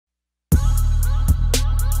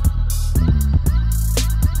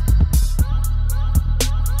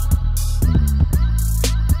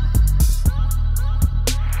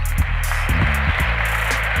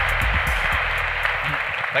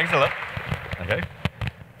Okay.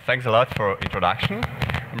 Thanks a lot for introduction.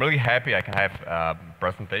 I'm really happy I can have a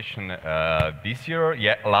presentation this year.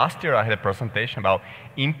 Yeah, last year I had a presentation about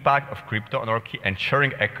impact of crypto anarchy and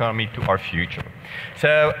sharing economy to our future.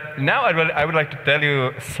 So now I would like to tell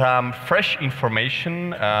you some fresh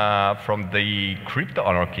information from the crypto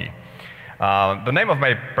anarchy. The name of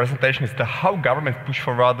my presentation is how governments push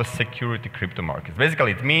forward the security crypto markets.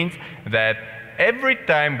 Basically, it means that every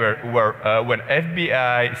time when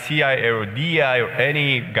FBI, CIA, or DI, or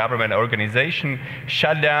any government organization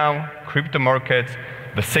shut down crypto markets,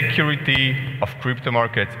 the security of crypto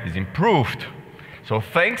markets is improved. So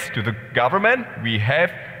thanks to the government, we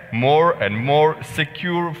have more and more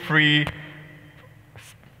secure, free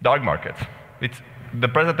dark markets. The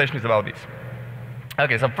presentation is about this.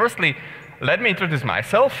 Okay, so firstly, let me introduce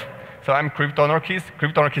myself. So I'm crypto anarchist.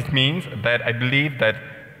 Crypto anarchist means that I believe that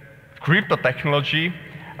crypto technology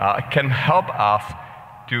can help us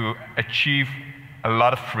to achieve a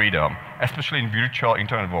lot of freedom, especially in virtual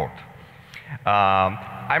internet world.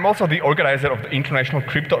 I'm also the organizer of the International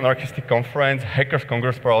Crypto Anarchistic Conference, Hackers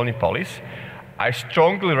Congress Paralelnipolis. I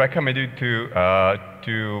strongly recommend you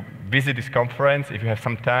to visit this conference if you have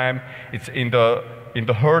some time. It's in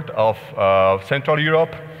the heart of Central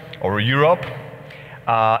Europe or Europe.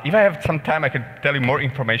 If I have some time, I can tell you more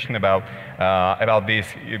information about this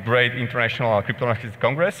great International Crypto Anarchistic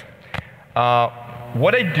Congress.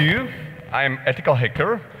 What I do, I'm ethical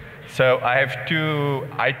hacker. So I have two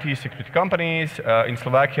IT security companies in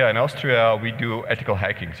Slovakia and Austria. We do ethical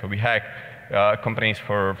hacking. So we hack companies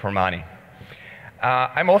for money.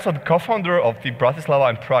 I'm also the co-founder of the Bratislava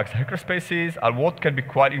and Prague hackerspaces. What can be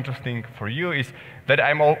quite interesting for you is that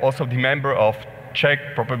I'm also the member of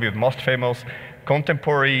Czech, probably the most famous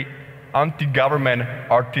contemporary anti-government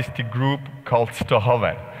artistic group called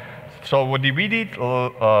Stohoven. So what we did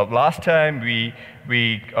last time, we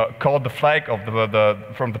called the flag of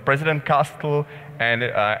from the president castle,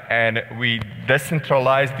 and we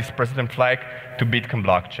decentralized this president flag to Bitcoin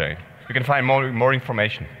blockchain. You can find more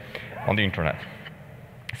information on the internet.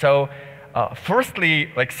 So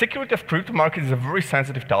firstly, security of crypto markets is a very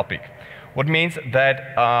sensitive topic. What means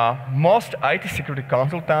that most IT security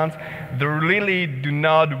consultants, they really do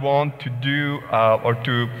not want to do or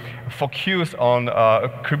to focus on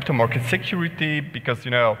crypto market security because,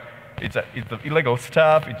 you know, it's illegal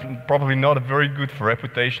stuff, it's probably not very good for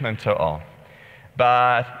reputation and so on.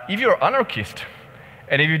 But if you're an anarchist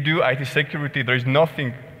and if you do IT security, there is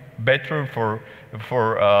nothing better for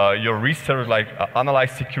your research like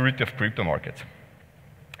analyze security of crypto markets.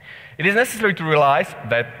 It is necessary to realize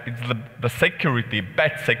that it's the security,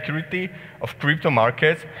 bad security of crypto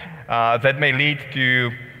markets that may lead to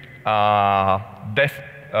death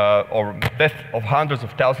of hundreds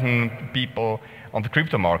of thousands of people on the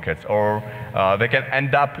crypto markets, or they can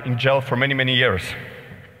end up in jail for many, many years.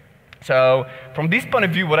 So from this point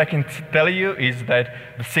of view, what I can tell you is that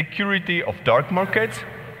the security of dark markets,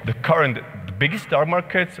 the biggest dark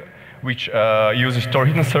markets, which uses Tor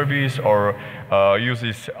hidden service or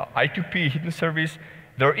uses I2P hidden service,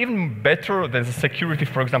 they're even better than the security,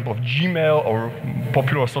 for example, of Gmail or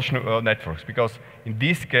popular social networks, because in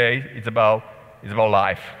this case, it's about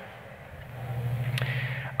life.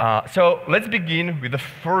 So let's begin with the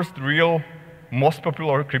first real, most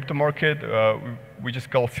popular crypto market, which is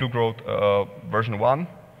called Silk Road version 1.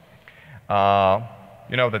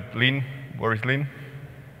 You know that Lynn, where is Lynn?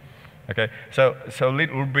 Okay, so Lynn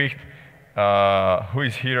Ulbricht, who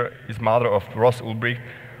is here, is mother of Ross Ulbricht,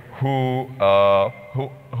 who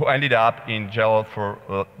ended up in jail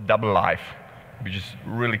for double life, which is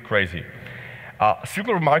really crazy. Silk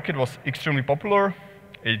Road market was extremely popular.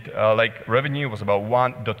 Revenue was about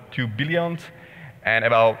 1.2 billion and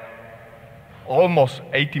about almost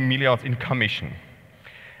 80 million in commission.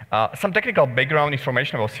 Some technical background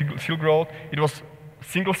information about Silk Road. It was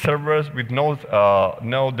single servers with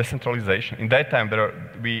no decentralization. In that time, there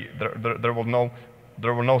were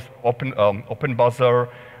no open buzzer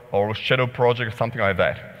or shadow project or something like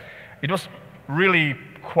that. It was really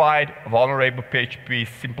quite vulnerable PHP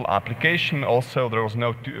simple application. Also, there was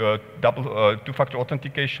no two-factor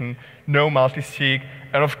authentication, no multi-sig,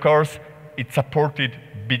 and of course, it supported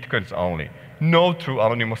Bitcoins only. No true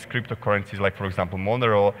anonymous cryptocurrencies like, for example,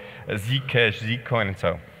 Monero, Zcash, Zcoin, and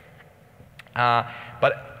so on.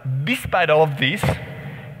 But despite all of this,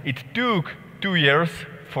 it took 2 years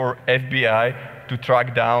for FBI to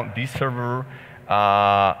track down this server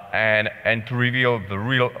and to reveal the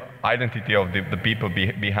real identity of the people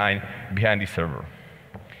behind this server.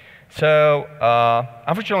 So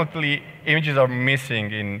unfortunately, images are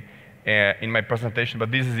missing in my presentation,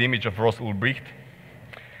 but this is the image of Ross Ulbricht.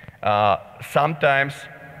 Sometimes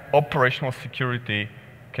operational security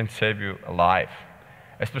can save you a life,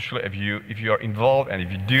 especially if you are involved and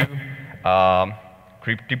if you do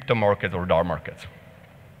crypto markets or dark markets.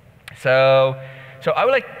 So I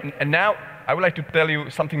would like, and now I would like to tell you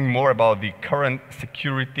something more about the current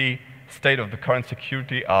security, state of the current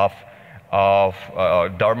security of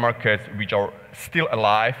dark markets, which are still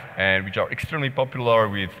alive and which are extremely popular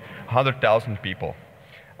with 100,000 people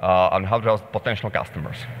and 100,000 potential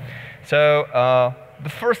customers. So the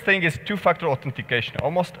first thing is two-factor authentication.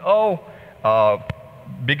 Almost all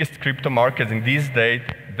biggest crypto markets in these days,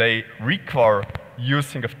 they require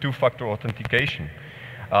using of two-factor authentication.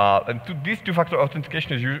 This two-factor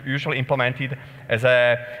authentication is usually implemented as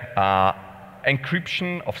a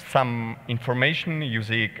encryption of some information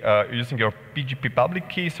using your PGP public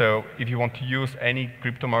key. So if you want to use any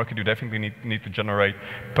crypto market, you definitely need to generate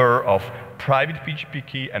pair of private PGP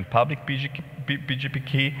key and public PGP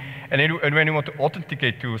key. And when you want to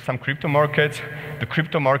authenticate to some crypto markets, the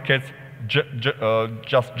crypto markets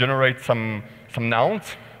just generate some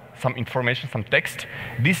nouns, some information, some text.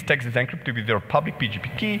 This text is encrypted with your public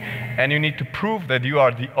PGP key, and you need to prove that you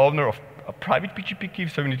are the owner of a private PGP key,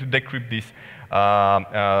 so you need to decrypt this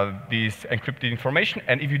encrypted information.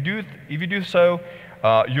 And if you do so,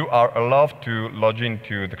 you are allowed to log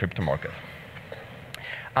into the crypto market.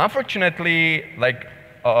 Unfortunately, like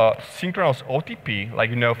synchronous OTP,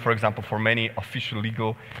 like for example, for many official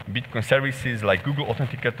legal Bitcoin services like Google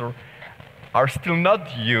Authenticator, are still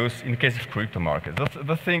not used in case of crypto markets.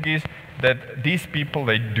 The thing is that these people,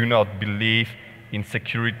 they do not believe in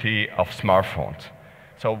security of smartphones.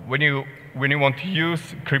 So when you want to use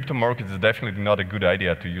crypto markets, it's definitely not a good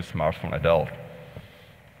idea to use smartphone at all.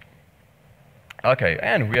 Okay,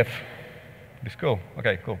 and we have this cool.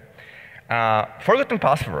 Okay, cool. Forgotten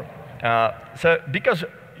password. So because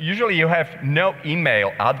usually you have no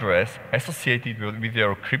email address associated with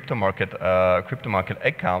your crypto market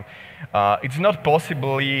account, it's not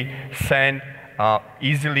possibly send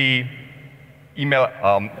easily email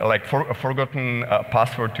like a forgotten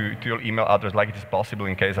password to your email address like it is possible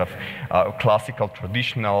in case of classical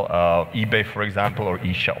traditional eBay, for example, or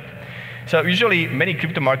eShop. So usually many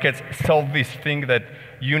crypto markets solve this thing that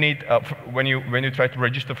you need when you try to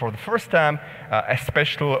register for the first time, a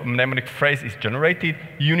special mnemonic phrase is generated.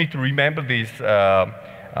 You need to remember this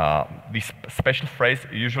special phrase.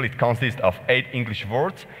 Usually it consists of 8 English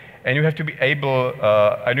words, and you have to be able.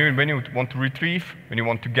 When you want to retrieve, when you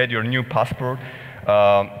want to get your new password,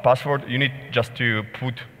 you need just to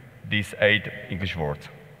put these 8 English words.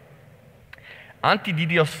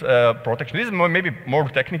 Anti-DDoS protection. This is maybe more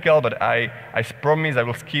technical, but I promise I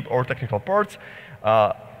will skip all technical parts.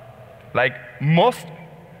 Like most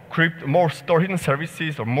hidden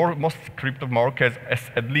services or most crypto markets,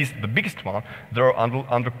 at least the biggest one, they're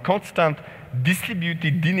under constant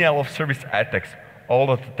distributed denial of service attacks all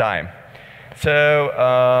of the time. So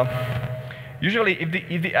usually,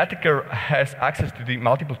 if the attacker has access to the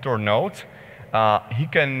multiple Tor nodes, he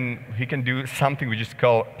can do something which is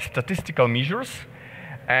called statistical measures,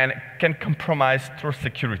 and can compromise Tor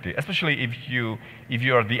security, especially if you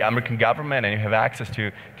are the American government and you have access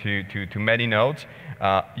to many nodes.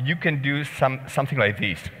 You can do something like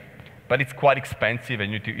this, but it's quite expensive,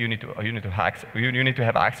 and you need to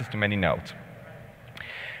have access to many nodes.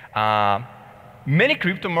 Many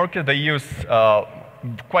crypto markets, they use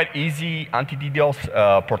quite easy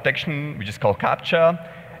anti-DDoS protection, which is called CAPTCHA.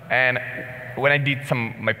 And when I did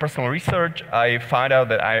my personal research, I found out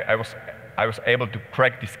that I was able to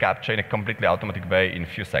crack this CAPTCHA in a completely automatic way in a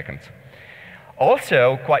few seconds.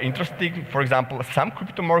 Also, quite interesting, for example, some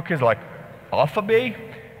crypto markets like Alphabet,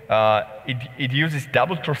 it uses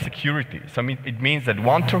double Tor security. So it means that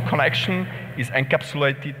one Tor connection is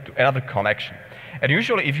encapsulated to another connection. And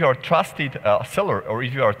usually, if you are a trusted seller or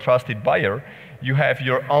if you are a trusted buyer, you have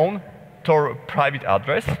your own Tor private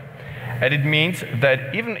address. And it means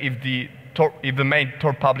that even if the main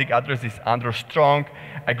Tor public address is under strong,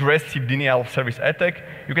 aggressive denial of service attack,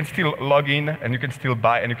 you can still log in and you can still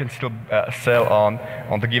buy and you can still sell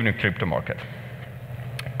on the given crypto market.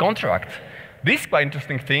 Contract. This is quite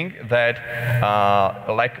interesting thing that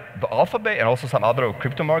like the Alphabet and also some other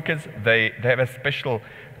crypto markets, they have a special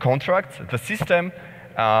contract. The system,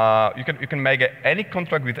 you can make any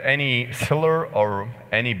contract with any seller or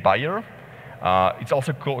any buyer. It's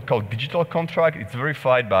also called digital contract. It's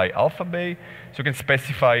verified by Alphabet. So you can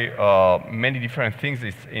specify many different things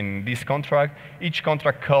in this contract. Each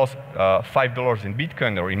contract costs $5 in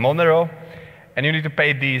Bitcoin or in Monero. And you need to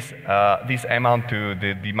pay this amount to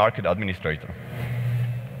the market administrator.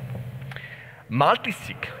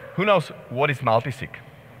 Multisig. Who knows what is multisig?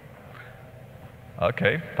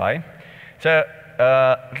 Okay, fine. So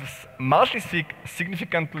multisig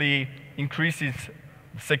significantly increases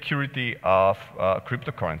the security of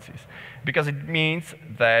cryptocurrencies, because it means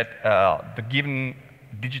that the given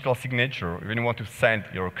digital signature, when you want to send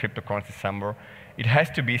your cryptocurrency somewhere, it has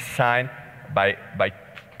to be signed by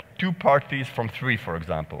two parties from three, for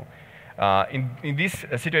example. In this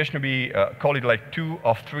situation, we call it like 2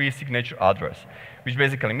 of 3 signature address, which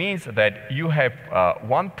basically means that you have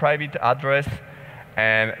one private address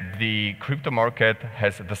and the crypto market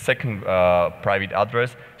has the second private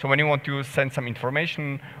address. So when you want to send some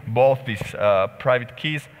information, both these private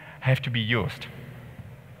keys have to be used.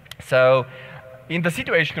 So in the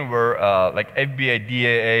situation where like FBI,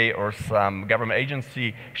 DAA, or some government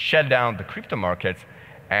agency shut down the crypto markets,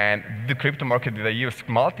 and the crypto market that they use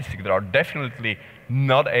multisig, they are definitely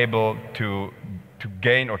not able to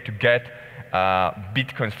gain or to get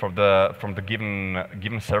bitcoins from the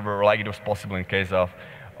given server, like it was possible in case of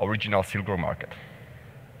original Silver market.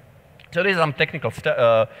 So this is some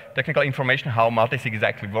technical information how multisig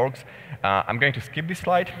exactly works. I'm going to skip this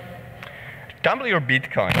slide. Tumble your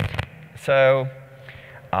Bitcoin. So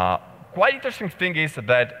quite interesting thing is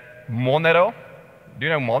that Monero. Do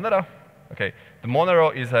you know Monero? Okay, the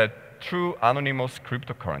Monero is a true anonymous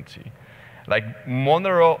cryptocurrency. Like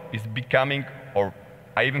Monero is becoming, or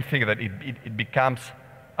I even think that it becomes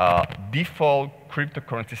a default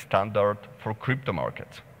cryptocurrency standard for crypto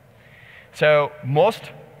markets. So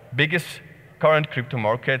most biggest current crypto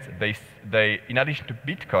markets, they in addition to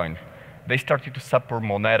Bitcoin, they started to support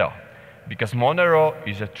Monero, because Monero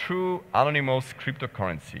is a true anonymous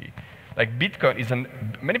cryptocurrency. Like Bitcoin is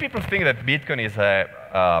many people think that Bitcoin is a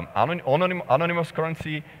anonymous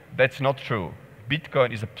currency. That's not true.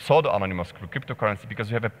 Bitcoin is a pseudo-anonymous cryptocurrency because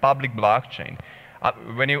you have a public blockchain.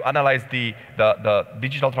 When you analyze the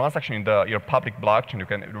digital transaction in your public blockchain, you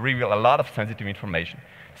can reveal a lot of sensitive information.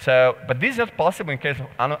 So, but this is not possible in case of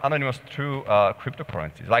anonymous true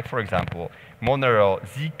cryptocurrencies, like for example, Monero,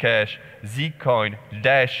 Zcash, Zcoin,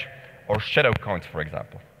 Dash, or Shadow coins, for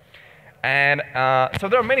example. And so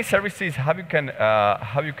there are many services how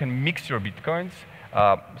you can mix your bitcoins.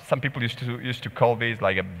 Some people used to call this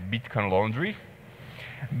like a Bitcoin laundry,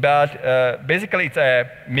 but basically it's a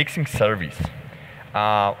mixing service.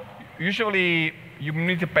 Usually you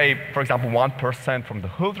need to pay, for example, 1% from the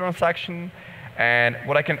whole transaction. And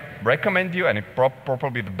what I can recommend you, and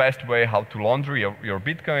probably the best way how to laundry your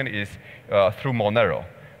Bitcoin is through Monero.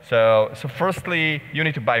 So firstly, you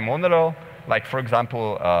need to buy Monero. Like for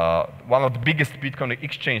example, one of the biggest Bitcoin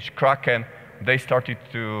exchange, Kraken, they started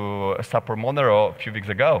to support Monero a few weeks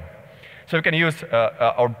ago. So you can use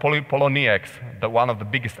our Poloniex, one of the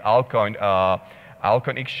biggest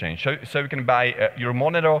altcoin exchange. So you can buy your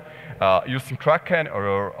Monero using Kraken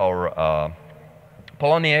or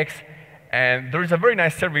Poloniex. And there is a very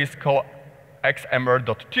nice service called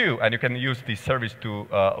XMR.2, and you can use this service to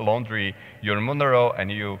laundry your Monero,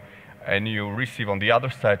 and you receive on the other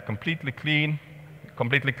side completely clean.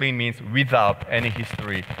 Completely clean means without any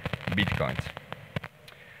history Bitcoins.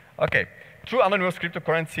 Okay, true anonymous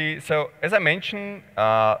cryptocurrency. So as I mentioned,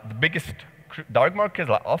 the biggest dark markets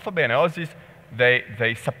like Alphabet and Oasis,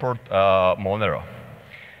 they support Monero.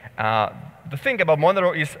 The thing about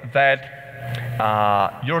Monero is that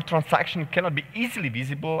your transaction cannot be easily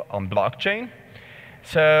visible on blockchain.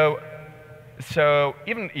 So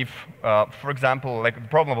even if, for example, like the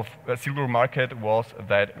problem of Silver market was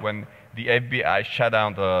that when the FBI shut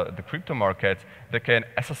down the crypto markets, they can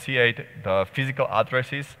associate the physical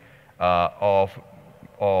addresses of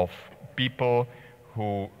people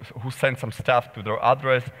who send some stuff to their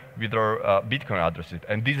address with their Bitcoin addresses,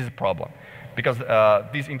 and this is a problem. Because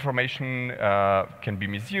this information can be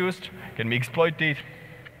misused, can be exploited,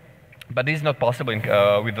 but this is not possible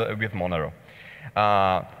with Monero.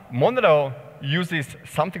 Monero uses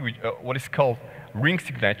something what is called ring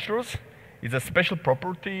signatures. It's a special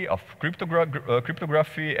property of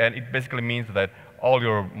cryptography, and it basically means that all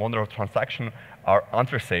your Monero transactions are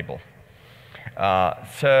untraceable.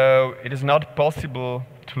 So it is not possible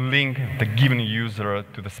to link the given user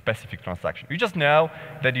to the specific transaction. You just know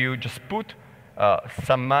that you just put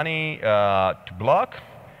some money to block,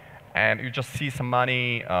 and you just see some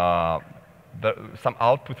money, some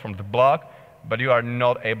output from the block, but you are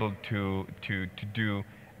not able to do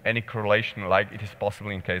any correlation like it is possible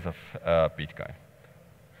in case of Bitcoin.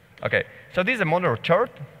 Okay, so this is a Monero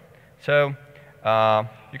chart. So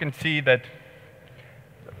you can see that,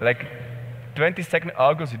 like 22nd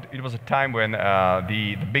August, it was a time when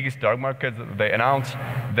the biggest dark markets, they announced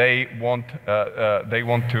they want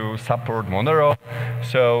to support Monero.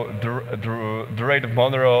 So the rate of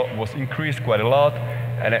Monero was increased quite a lot,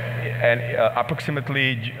 and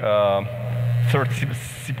approximately 3rd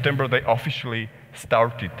September, they officially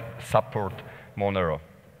started support Monero.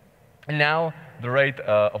 And now the rate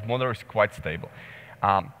of Monero is quite stable.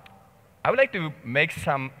 I would like to make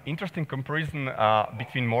some interesting comparison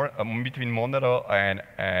between Monero and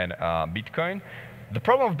Bitcoin. The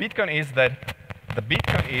problem of Bitcoin is that the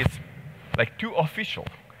Bitcoin is like too official.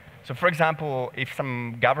 So, for example, if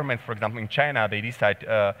some government, for example, in China, they decide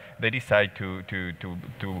to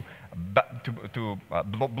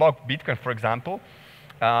block Bitcoin, for example,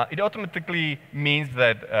 it automatically means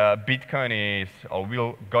that Bitcoin is or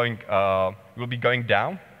will be going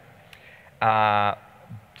down.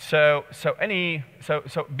 So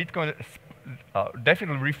Bitcoin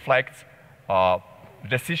definitely reflects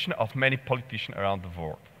decision of many politicians around the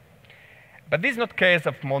world. But this is not the case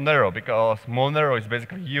of Monero, because Monero is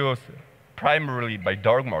basically used primarily by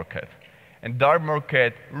dark market, and dark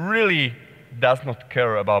market really does not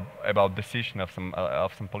care about decision of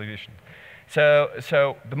some politician. So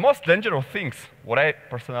the most dangerous things, what I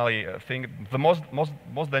personally think, the most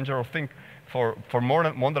dangerous thing for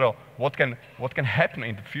Monero, what can happen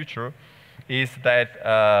in the future, is that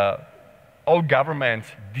all governments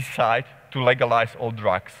decide to legalize all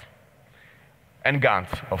drugs and guns,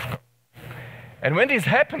 of course. And when this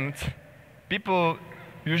happens, people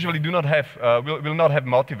usually do not have will not have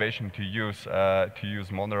motivation to use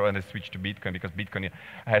Monero and switch to Bitcoin, because Bitcoin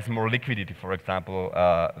has more liquidity, for example,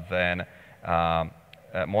 than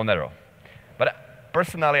Monero. But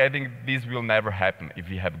personally, I think this will never happen if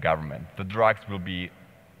we have government. The drugs will be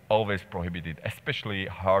always prohibited, especially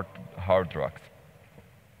hard drugs.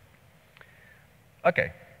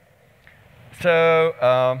 Okay. So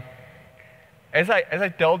as I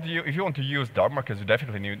told you, if you want to use dark markets, you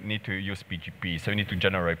definitely need to use PGP. So you need to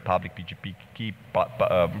generate public PGP key,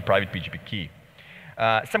 private PGP key.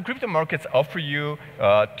 Some crypto markets offer you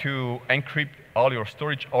to encrypt all your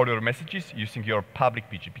storage, all your messages using your public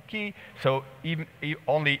PGP key. So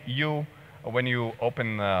only you, when you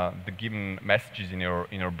open the given messages in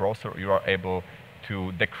your browser, you are able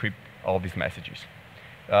to decrypt all these messages.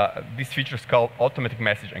 This feature is called automatic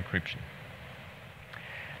message encryption.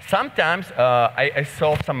 Sometimes I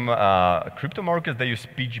saw some crypto markets, they use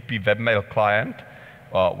PGP webmail client,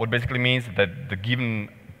 what basically means that the given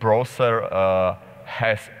browser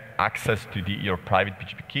has access to your private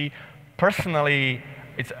PGP key. Personally,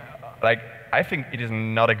 it's I think it is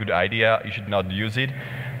not a good idea. You should not use it,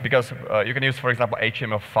 because you can use, for example,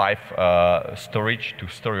 HTML5 storage to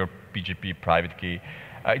store your PGP private key.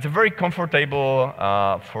 It's very comfortable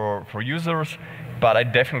for users, but I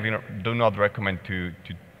definitely do not recommend to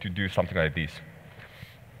do something like this.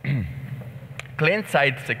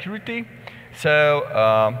 Client-side security. So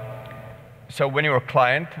when you're a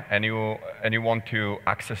client and you want to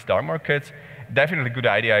access dark markets, definitely a good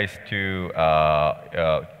idea is to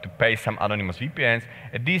pay some anonymous VPNs.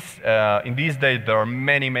 In these days, there are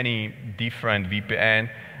many different VPN.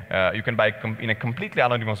 You can buy in a completely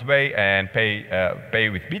anonymous way and pay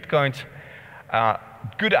with Bitcoins.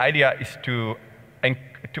 Good idea is to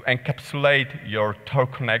encapsulate your Tor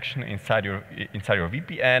connection inside your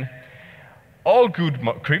VPN. All good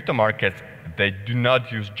crypto markets, they do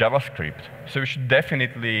not use JavaScript, so you should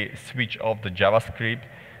definitely switch off the JavaScript.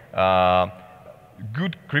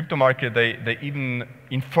 Good crypto market, they even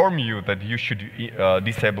inform you that you should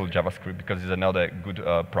disable JavaScript, because it's another good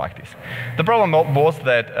practice. The problem was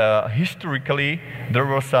that historically there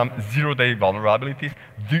were some zero-day vulnerabilities.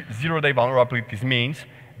 Zero-day vulnerabilities means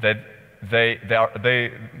that they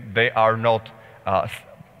are not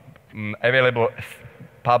available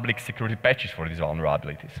public security patches for these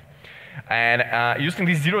vulnerabilities. And using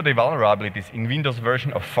these zero-day vulnerabilities in Windows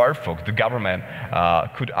version of Firefox, the government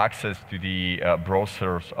could access to the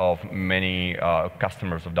browsers of many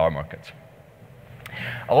customers of dark markets.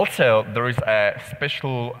 Also, there is a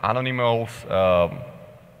special anonymous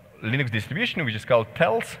Linux distribution which is called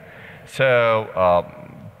Tails. So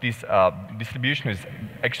this distribution is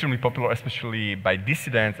extremely popular, especially by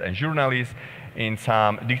dissidents and journalists in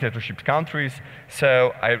some dictatorship countries.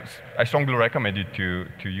 So I strongly recommend you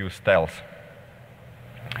to use Tails.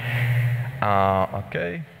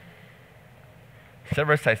 Okay.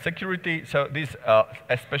 Server-side security. So this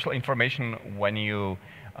is special information when you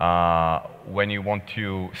want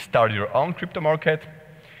to start your own crypto market.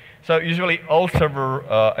 So usually all server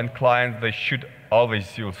and clients, they should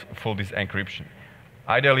always use full disk encryption,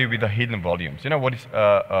 ideally with the hidden volumes. You know what is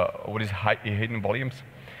hidden volumes?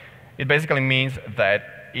 It basically means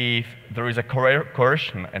that if there is a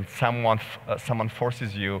coercion and someone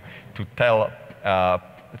forces you to tell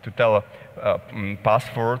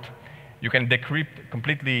password, you can decrypt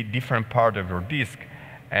completely different part of your disk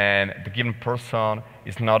and the given person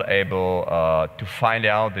is not able to find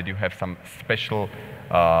out that you have some special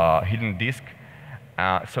hidden disk.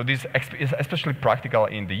 So this is especially practical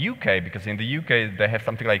in the UK, because in the UK they have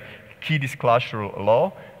something like key disclosure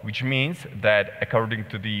law, which means that according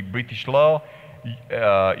to the British law,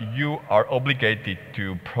 you are obligated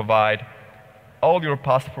to provide all your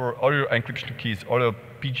password, all your encryption keys, all your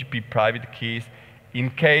PGP private keys, in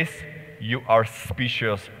case you are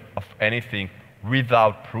suspicious of anything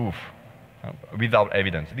without proof, without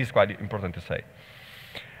evidence. This is quite important to say.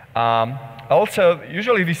 Also,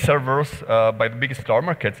 usually these servers by the biggest star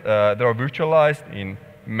markets, they are virtualized in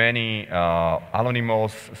many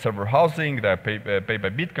anonymous server housing. They are paid by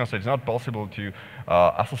Bitcoin, so it's not possible to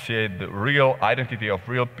associate the real identity of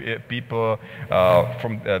real people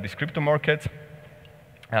from these crypto markets.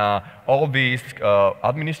 All these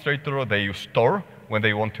administrators, they use Tor when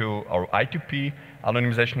they want to, or I2P,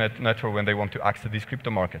 anonymization network, when they want to access these crypto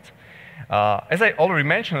markets. As I already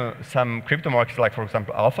mentioned, some crypto markets, like for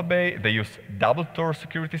example Alphabet, they use double Tor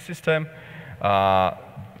security system,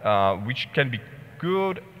 which can be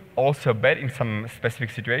good, also bad in some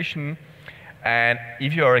specific situation. And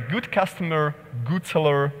if you are a good customer, good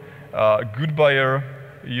seller, good buyer,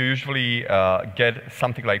 you usually get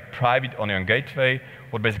something like private onion gateway,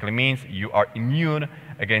 what basically means you are immune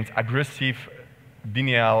against aggressive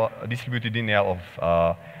distributed denial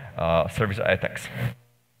of service attacks.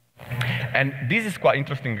 And this is quite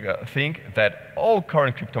interesting thing, that all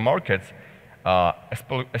current crypto markets,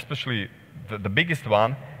 especially the biggest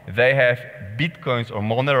one, they have bitcoins or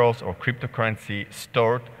moneros or cryptocurrency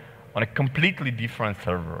stored on a completely different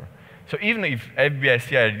server. So even if FBI,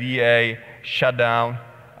 CIA, DA shut down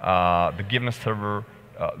the given server,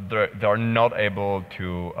 they are not able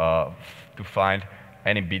to find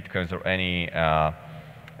any bitcoins or any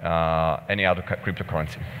other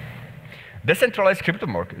cryptocurrency. Decentralized crypto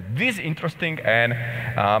market. This is interesting, and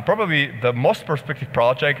probably the most prospective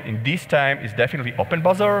project in this time is definitely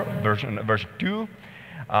OpenBazaar version 2.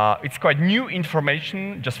 It's quite new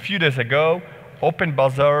information. Just a few days ago,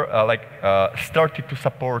 OpenBazaar started to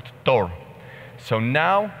support Tor. So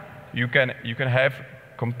now you can have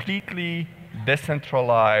completely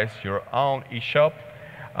decentralized your own eShop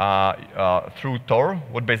through Tor.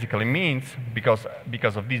 What basically means, because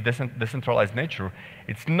of this decentralized nature,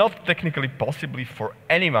 it's not technically possible for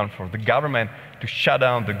anyone, for the government, to shut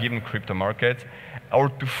down the given crypto markets or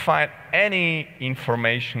to find any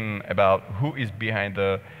information about who is behind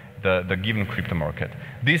the given crypto market.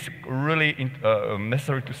 This really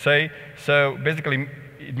necessary to say. So basically,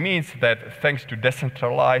 it means that thanks to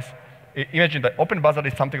decentralized, imagine that OpenBazaar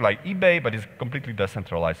is something like eBay, but it's completely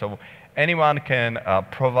decentralized. So anyone can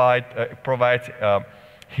provide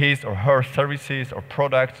his or her services or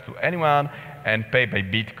products to anyone and pay by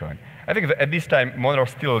Bitcoin. I think that at this time, Monero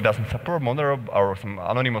still doesn't support Monero or some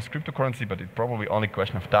anonymous cryptocurrency, but it's probably only a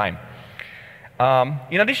question of time.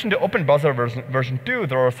 In addition to OpenBazaar version 2,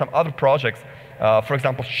 there are some other projects, for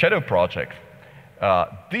example, Shadow project.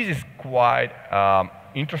 This is quite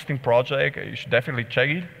interesting project. You should definitely check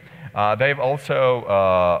it. They've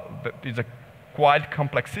also, it's a quite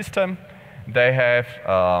complex system. They have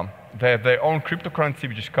their own cryptocurrency,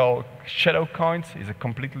 which is called Shadow Coins. It's a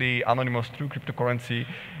completely anonymous true cryptocurrency.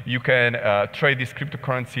 You can trade this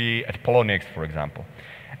cryptocurrency at Poloniex, for example.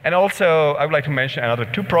 And also, I would like to mention another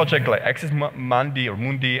two projects like Access Mundi or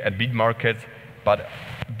Mundi at BitMarkets, but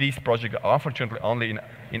these projects are unfortunately only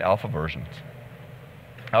in alpha versions.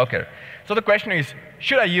 Okay, so the question is,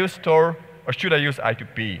 should I use Tor or should I use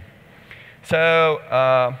I2P? So,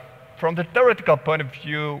 from the theoretical point of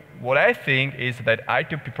view, what I think is that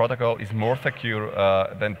I2P protocol is more secure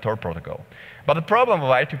than Tor protocol. But the problem of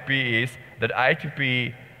I2P is that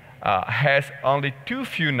I2P has only too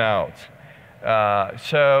few nodes.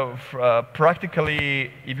 So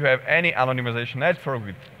practically, if you have any anonymization network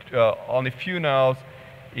with only few nodes,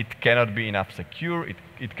 it cannot be enough secure.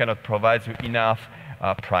 It cannot provide you enough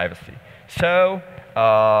privacy. So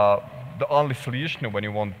the only solution when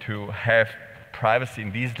you want to have privacy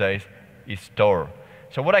in these days is Tor.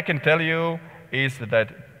 So what I can tell you is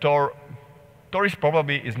that Tor is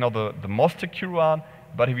probably not the most secure one,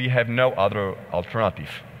 but we have no other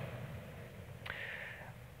alternative.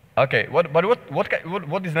 Okay,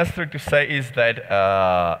 what is necessary to say is that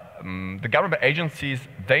the government agencies,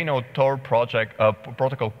 they know Tor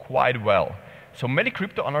protocol quite well. So many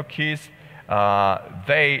crypto anarchists,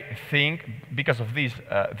 they think because of this,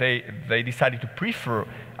 they decided to prefer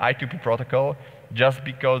I2P protocol just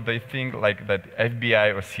because they think like that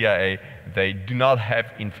FBI or CIA, they do not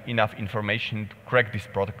have enough information to crack this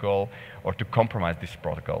protocol or to compromise this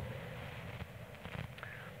protocol.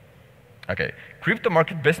 Okay, crypto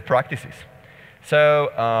market best practices. So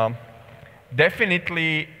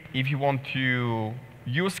definitely, if you want to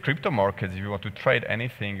use crypto markets, if you want to trade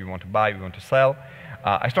anything, you want to buy, you want to sell,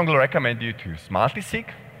 I strongly recommend you to smartly seek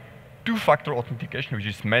two-factor authentication, which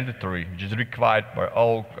is mandatory, which is required by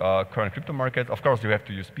all current crypto markets. Of course, you have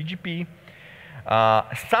to use PGP.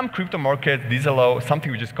 Some crypto markets disallow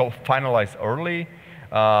something which is called finalize early.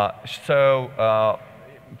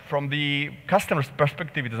 From the customer's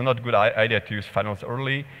perspective, it is not a good idea to use finalize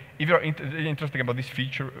early. If you're interested about this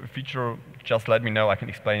feature, just let me know. I can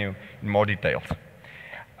explain you in more details.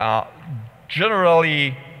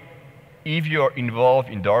 Generally, if you're involved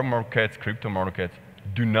in dark markets, crypto markets,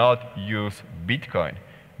 do not use Bitcoin.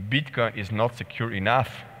 Bitcoin is not secure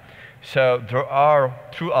enough. So there are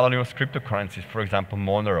true anonymous cryptocurrencies, for example,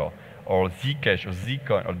 Monero, or Zcash, or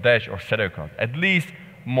Zcoin, or Dash, or Shadowcoin. At least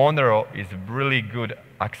Monero is really good,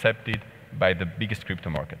 accepted by the biggest crypto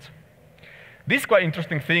markets. This is quite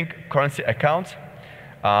interesting thing, currency accounts.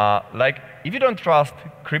 Like, if you don't trust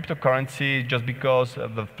cryptocurrency just because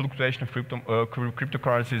the fluctuation of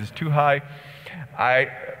cryptocurrencies is too high, I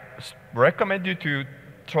recommend you to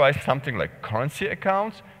try something like currency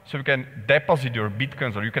accounts, so you can deposit your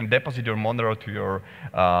bitcoins or you can deposit your Monero to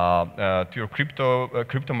your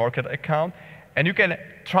crypto market account, and you can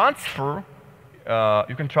transfer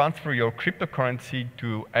your cryptocurrency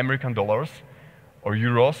to American dollars or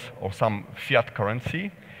euros or some fiat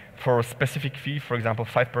currency for a specific fee, for example,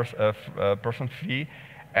 5% fee.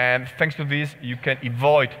 And thanks to this, you can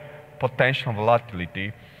avoid potential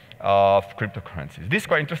volatility of cryptocurrencies. This is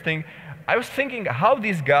quite interesting. I was thinking how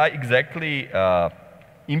this guy exactly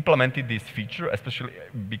implemented this feature, especially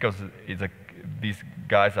because these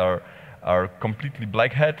guys are completely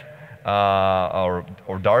black hat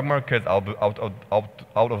or dark markets out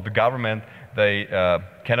of the government. They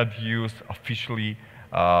cannot use officially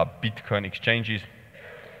Bitcoin exchanges.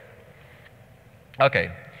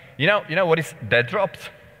 Okay, you know what is dead drops?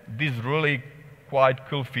 This is really quite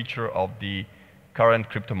cool feature of the current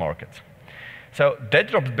crypto markets. So dead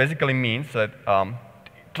drops basically means that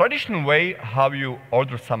traditional way how you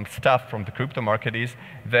order some stuff from the crypto market is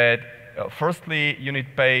that firstly you need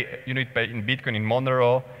to pay in Bitcoin in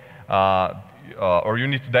Monero, or you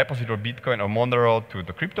need to deposit your Bitcoin or Monero to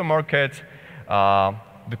the crypto markets.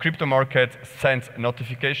 The crypto market sends a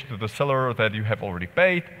notification to the seller that you have already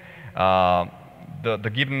paid. The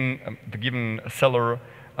given seller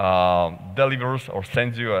delivers or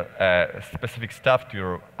sends you a specific stuff to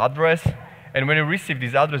your address. And when you receive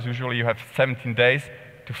this address, usually you have 17 days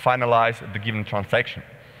to finalize the given transaction.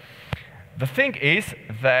 The thing is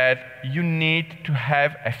that you need to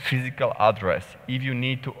have a physical address if you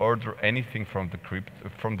need to order anything from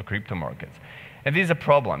the crypto markets. And this is a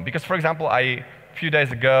problem because, for example, a few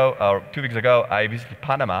days ago or 2 weeks ago, I visited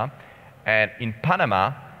Panama, and in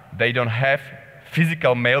Panama they don't have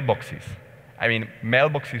physical mailboxes. I mean,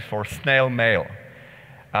 mailboxes for snail mail.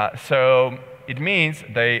 So it means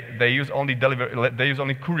they use only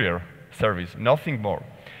courier service, nothing more.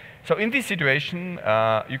 So in this situation,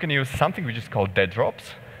 you can use something which is called dead drops.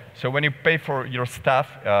 So when you pay for your stuff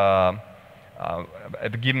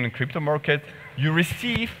at the given crypto market, you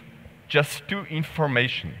receive just two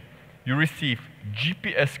information. You receive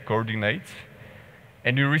GPS coordinates,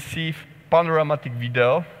 and you receive panoramic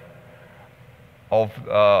video of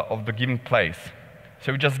the given place.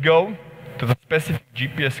 So you just go to the specific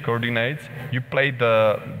GPS coordinates, you play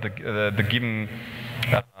the given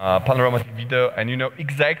panoramic video, and you know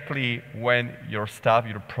exactly when your stuff,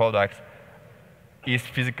 your products is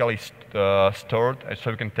physically stored, so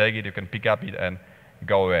you can take it, you can pick up it and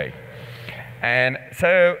go away. And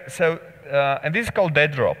and this is called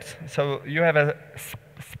dead drops. So you have a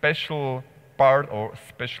special part or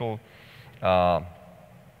special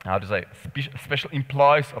special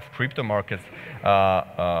employees of crypto markets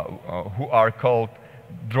who are called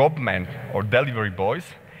dropmen or delivery boys.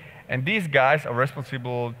 And these guys are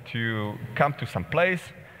responsible to come to some place.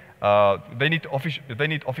 They need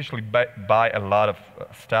officially buy a lot of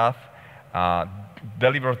stuff,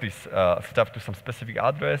 deliver this stuff to some specific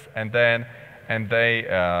address, and they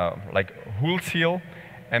like wholesale,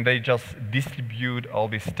 and they just distribute all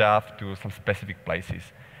this stuff to some specific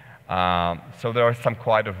places. So there are some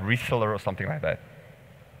kind of reseller or something like that.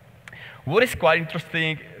 What is quite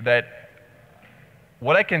interesting that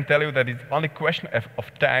what I can tell you that it's only a question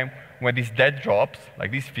of time when these dead drops,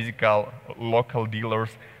 like these physical local dealers,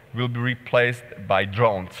 will be replaced by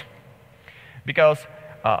drones. Because,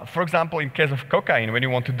 for example, in case of cocaine, when you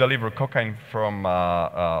want to deliver cocaine from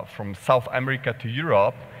South America to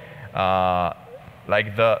Europe,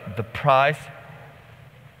 like the price,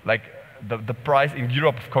 like the price in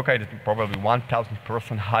Europe of cocaine is probably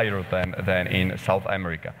 1,000% higher than in South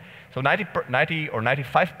America. So 90 or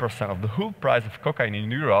 95% of the whole price of cocaine in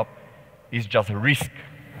Europe is just a risk.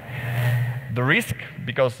 The risk,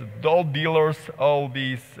 because all dealers, all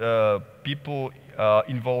these people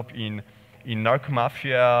involved in narco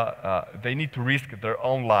mafia, they need to risk their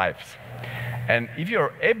own lives. And if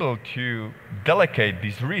you're able to delegate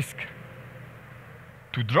this risk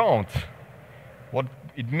to drones, what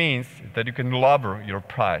it means is that you can lower your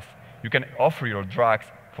price. You can offer your drugs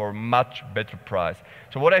for a much better price.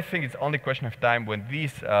 So what I think is only a question of time when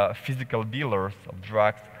these physical dealers of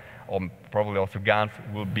drugs, or probably also guns,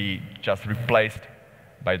 will be just replaced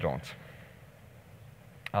by drones.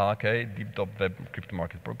 Okay, deep top web crypto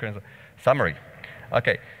market broker summary.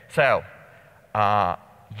 Okay, so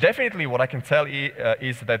definitely what I can tell you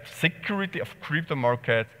is that security of crypto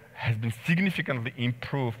markets has been significantly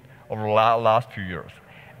improved over the last few years.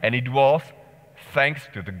 And it was thanks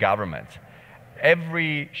to the government.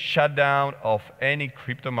 Every shutdown of any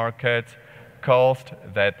crypto market caused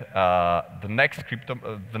that the next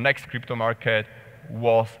crypto market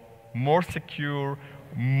was more secure,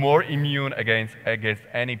 more immune against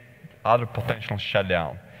any other potential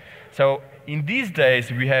shutdown. So in these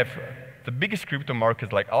days, we have the biggest crypto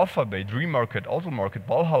markets like Alphabet, Dream Market, Auto Market,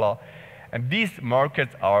 Valhalla, and these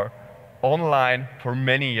markets are online for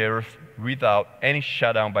many years without any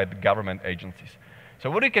shutdown by the government agencies. So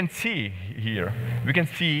what we can see here, we can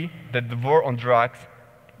see that the war on drugs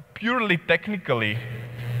purely technically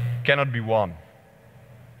cannot be won.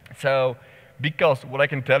 So, because what I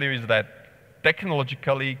can tell you is that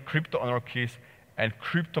technologically, crypto anarchists and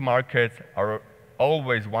crypto markets are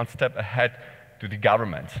always one step ahead to the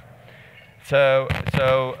government. So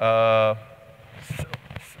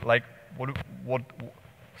like what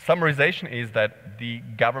summarization is that the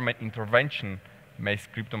government intervention makes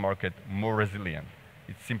crypto market more resilient.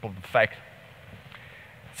 It's simple fact.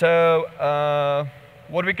 So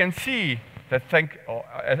what we can see that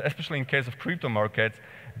especially in case of crypto markets,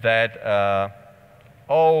 that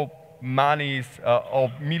all monies,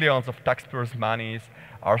 all millions of taxpayers' monies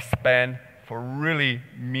are spent for really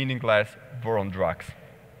meaningless war on drugs.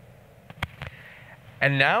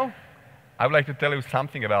 And now, I would like to tell you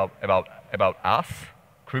something about us,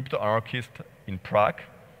 crypto anarchists in Prague.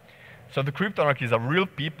 So the crypto anarchists are real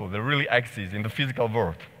people, they really exist in the physical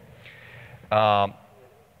world.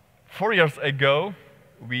 4 years ago,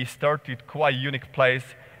 we started quite a unique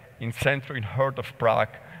place in heart of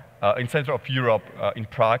Prague, in center of Europe, in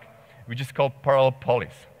Prague, which is called Pavol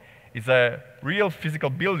Luptak. It's a real physical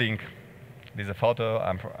building. There's a photo,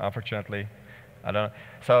 unfortunately. I don't know.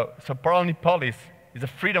 So Pavol Luptak is a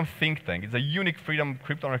freedom think tank. It's a unique freedom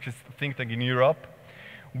crypto anarchist think tank in Europe.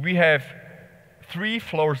 We have 3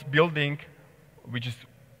 floors building, which is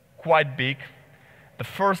quite big. The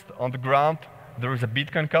first on the ground, there is a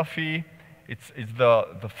Bitcoin coffee. It's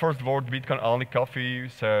the first world Bitcoin only coffee,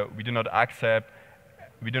 so we do not accept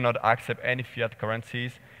any fiat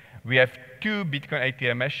currencies. We have 2 Bitcoin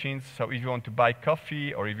ATM machines, so if you want to buy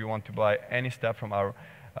coffee or if you want to buy any stuff from our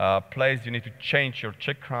place, you need to change your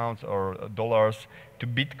Czech crowns or dollars to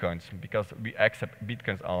Bitcoins because we accept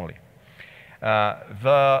Bitcoins only.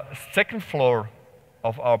 The second floor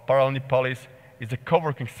of our Pavol Luptak is a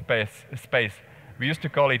co-working space. We used to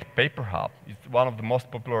call it Paper Hub. It's one of the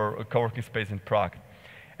most popular co-working spaces in Prague.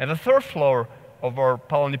 And the third floor of our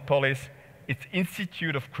Pavol Luptak is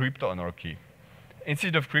Institute of Crypto Anarchy.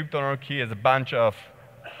 Institute of Crypto Anarchy is a bunch of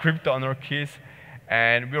crypto anarchists,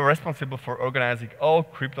 and we are responsible for organizing all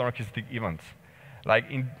crypto anarchistic events. Like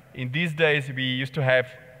in these days, we used to have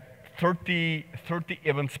 30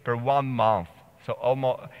 events per 1 month. So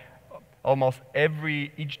almost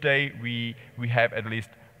each day we have at least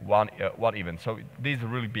one event. So this is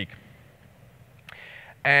really big.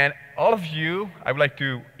 And all of you, I would like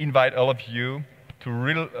to invite all of you to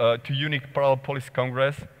Unique Parallel Police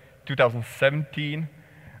Congress 2017,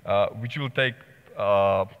 which will take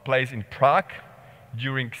place in Prague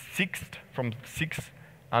from 6th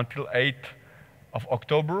until 8th of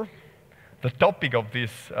October. The topic of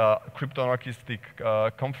this crypto anarchistic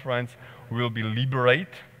conference will be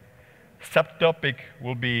Liberate. Subtopic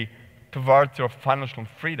will be Towards Your Financial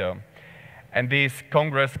Freedom. And this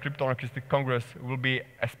congress, crypto anarchistic congress, will be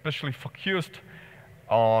especially focused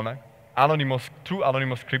on true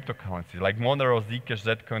anonymous cryptocurrencies like Monero, Zcash,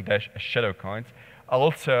 Zcoin, Dash, Shadow coins,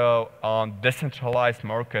 also on decentralized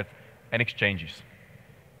markets and exchanges.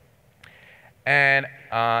 And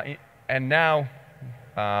now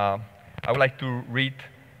I would like to read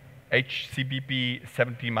HCPP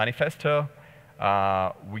 17 manifesto,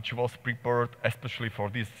 which was prepared especially for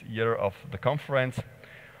this year of the conference.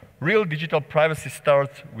 Real digital privacy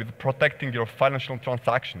starts with protecting your financial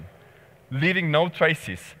transaction, leaving no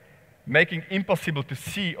traces, making impossible to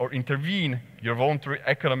see or intervene your voluntary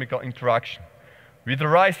economical interaction. With the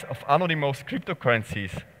rise of anonymous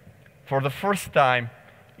cryptocurrencies, for the first time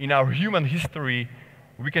in our human history,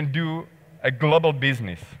 we can do a global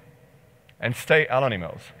business and stay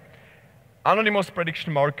anonymous. Anonymous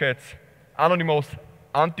prediction markets, anonymous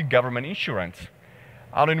anti-government insurance,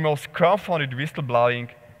 anonymous crowdfunded whistleblowing,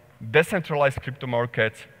 decentralized crypto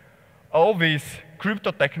markets, all these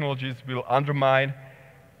crypto technologies will undermine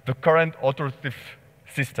the current authoritative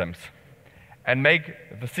systems and make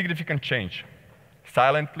the significant change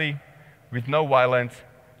silently, with no violence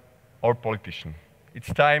or politician.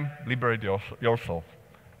 It's time, liberate yourself.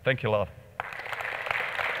 Thank you a lot.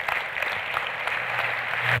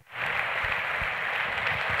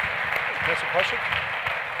 That's a question?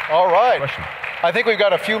 All right. Question. I think we've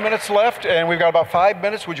got a few minutes left, and we've got about 5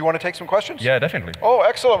 minutes. Would you want to take some questions? Yeah, definitely. Oh,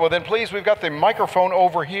 excellent. Well, then please, we've got the microphone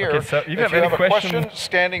over here. Okay, so if you have a question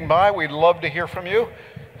standing by, we'd love to hear from you.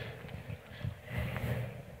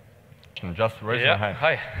 Just raise your hand.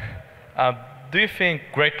 Hi. Do you think,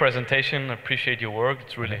 great presentation, appreciate your work,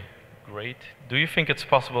 it's really great. Do you think it's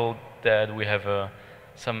possible that we have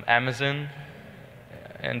some Amazon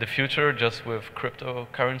in the future just with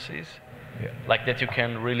cryptocurrencies? Yeah. Like that you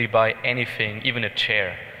can really buy anything, even a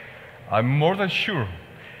chair? I'm more than sure.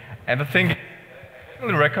 And the thing, I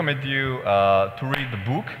really recommend you to read the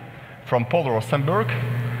book from Paul Rosenberg,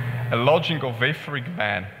 A Lodging of Wayfaring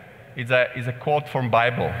Man. It's a quote from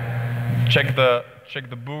Bible. Check the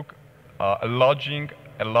book, A Lodging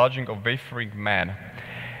of Wayfaring Man.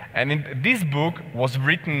 And this book was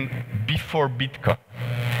written before Bitcoin.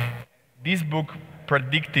 This book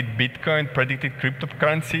predicted Bitcoin, predicted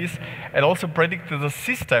cryptocurrencies, and also predicted a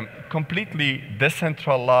system completely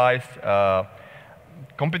decentralized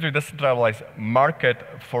market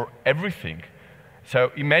for everything.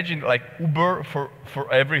 So imagine like Uber for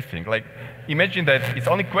everything. Like imagine that it's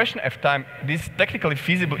only a question of time. This is technically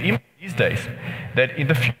feasible in these days. That in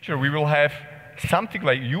the future we will have something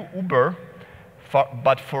like Uber,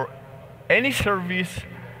 but for any service,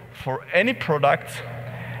 for any product,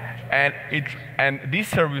 and this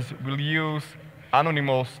service will use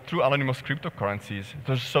through anonymous cryptocurrencies.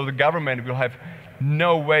 So the government will have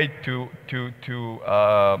no way to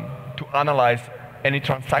analyze any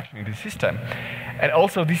transaction in the system. And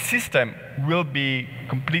also this system will be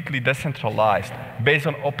completely decentralized, based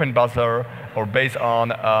on Open Bazaar or based on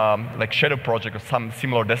like Shadow Project or some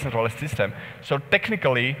similar decentralized system. So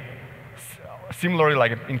technically, similarly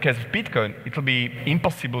like in case of Bitcoin, it will be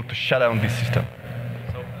impossible to shut down this system.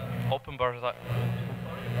 So Open Bazaar.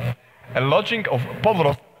 A lodging of Paul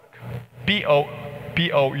Rosenberg,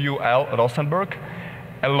 P-O-U-L Rosenberg,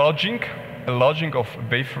 a lodging of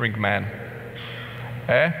Wayfaring Man.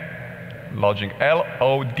 Lodging,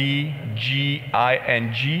 L-O-D-G-I-N-G,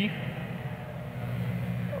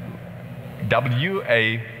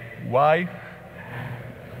 W-A-Y,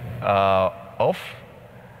 of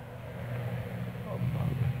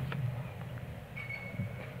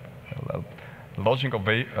lodging of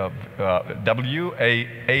W-A-I-A-Y-F-A-R-E,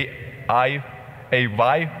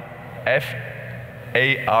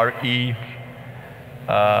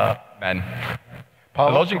 man.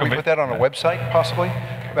 Paolo, can we put that on a website, possibly?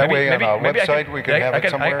 That way on a website we can have it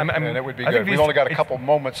somewhere, and it would be good. We've only got a couple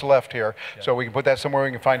moments left here, so we can put that somewhere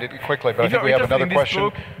we can find it quickly, but I think we have another question.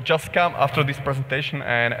 Book, just come after this presentation,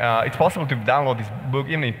 and it's possible to download this book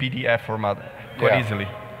even in PDF format quite easily.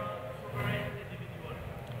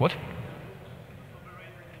 What?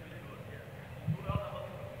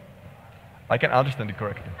 I can understand it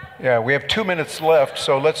correctly. Yeah, we have 2 minutes left,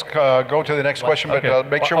 so let's go to the next question, but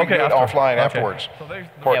make sure we can do it offline afterwards. So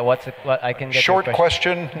I can get short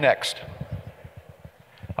question next.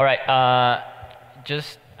 All right, I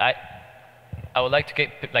would like to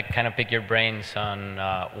kind of pick your brains on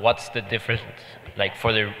what's the difference, like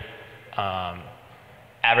for the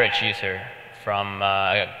average user from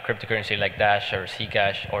a cryptocurrency like Dash or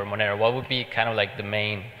Zcash or Monero. What would be kind of like the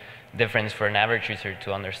main difference for an average user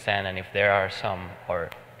to understand, and if there are some, or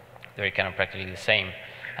they're kind of practically the same?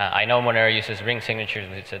 I know Monero uses ring signatures,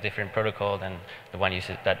 but it's a different protocol than the one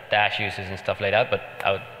that Dash uses and stuff like that, but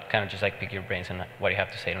I would kind of just like pick your brains on what you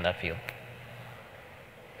have to say on that field.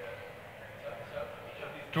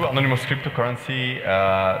 Through anonymous cryptocurrency,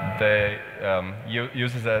 they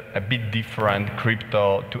uses a bit different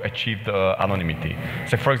crypto to achieve the anonymity.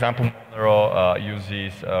 So for example, Monero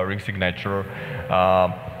uses ring signature.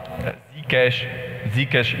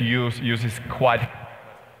 Zcash uses quite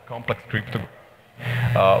complex crypto,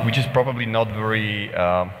 which is probably not very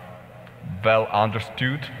well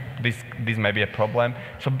understood this may be a problem.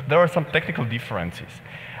 So there are some technical differences.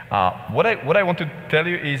 What I want to tell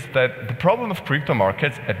you is that the problem of crypto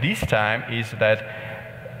markets at this time is that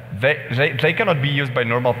they cannot be used by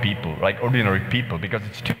normal people, like ordinary people, because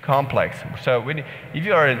it's too complex. So if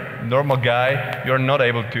you are a normal guy, you're not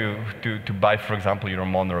able to buy, for example, your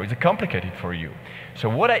Monero. It's complicated for you. So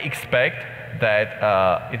what I expect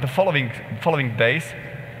that in the following days,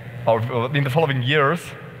 or in the following years,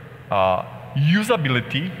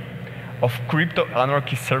 usability of crypto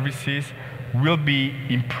anarchy services will be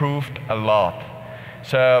improved a lot.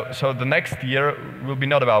 So the next year will be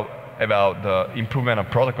not about the improvement of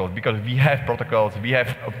protocols, because we have protocols, we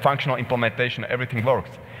have a functional implementation, everything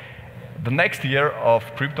works. The next year of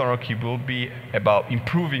crypto anarchy will be about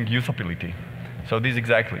improving usability. So this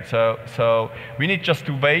exactly. So we need just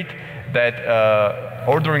to wait that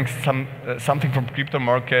ordering something from crypto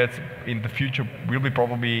markets in the future will be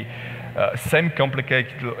probably same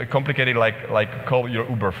complicated like call your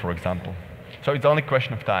Uber, for example. So it's only a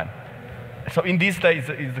question of time. So in these days,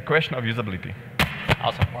 it's the question of usability.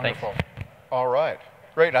 Awesome. Wonderful. Thanks. All right.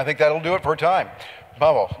 Great. I think that'll do it for time.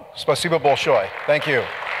 Pavol, spasibo bolshoi. Thank you.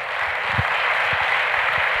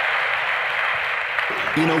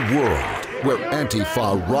 In a world where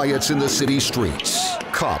Antifa riots in the city streets,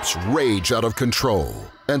 cops rage out of control,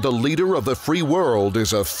 and the leader of the free world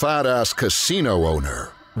is a fat-ass casino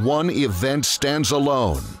owner, one event stands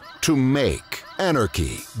alone to make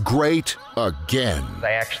anarchy great again.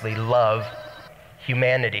 I actually love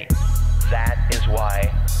humanity. That is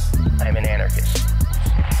why I'm an anarchist.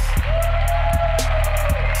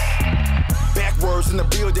 Backwards in the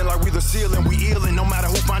building like we the ceiling, we illin'. No matter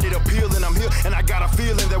who find it appealing, I'm here and I got a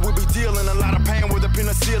feeling that we'll be dealing a lot of pain with the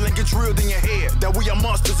penicillin get drilled in your head. That we are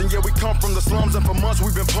monsters and yeah, we come from the slums, and for months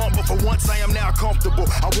we've been pumped, but for once I am now comfortable.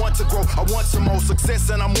 I want to grow, I want some more success,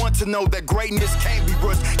 and I want to know that greatness can't be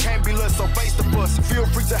rushed, can't be lost, so face the bus. Feel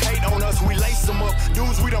free to hate on us, we lace them up.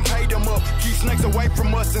 Dudes, we done paid them up. Keep snakes away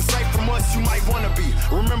from us and safe from us, you might wanna be.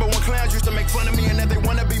 Remember when clowns used to make fun of me and that they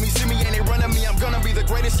wanna be me, see me and they run at me. I'm gonna be the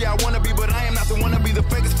greatest, yeah I wanna be, but I am not the one to be the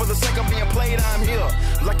fakest for the sake of being played. I'm here,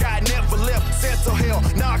 like I never left, said to hell.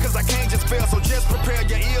 Nah, cause I can't just fail, so just prepare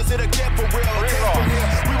your ears, it'll get for real. Okay, from here,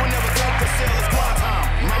 we will never take the sale, it's grind time.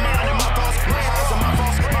 My mind and my thoughts, my highs and my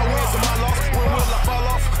faults, my wins and my loss. When will I fall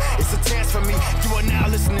off? It's a chance for me, you are now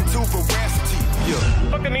listening to Veracity.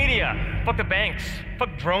 Yeah. Fuck the media, fuck the banks,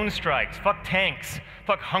 fuck drone strikes, fuck tanks,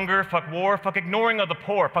 fuck hunger, fuck war, fuck ignoring of the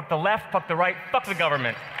poor, fuck the left, fuck the right, fuck the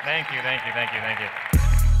government. Thank you, thank you, thank you, thank you.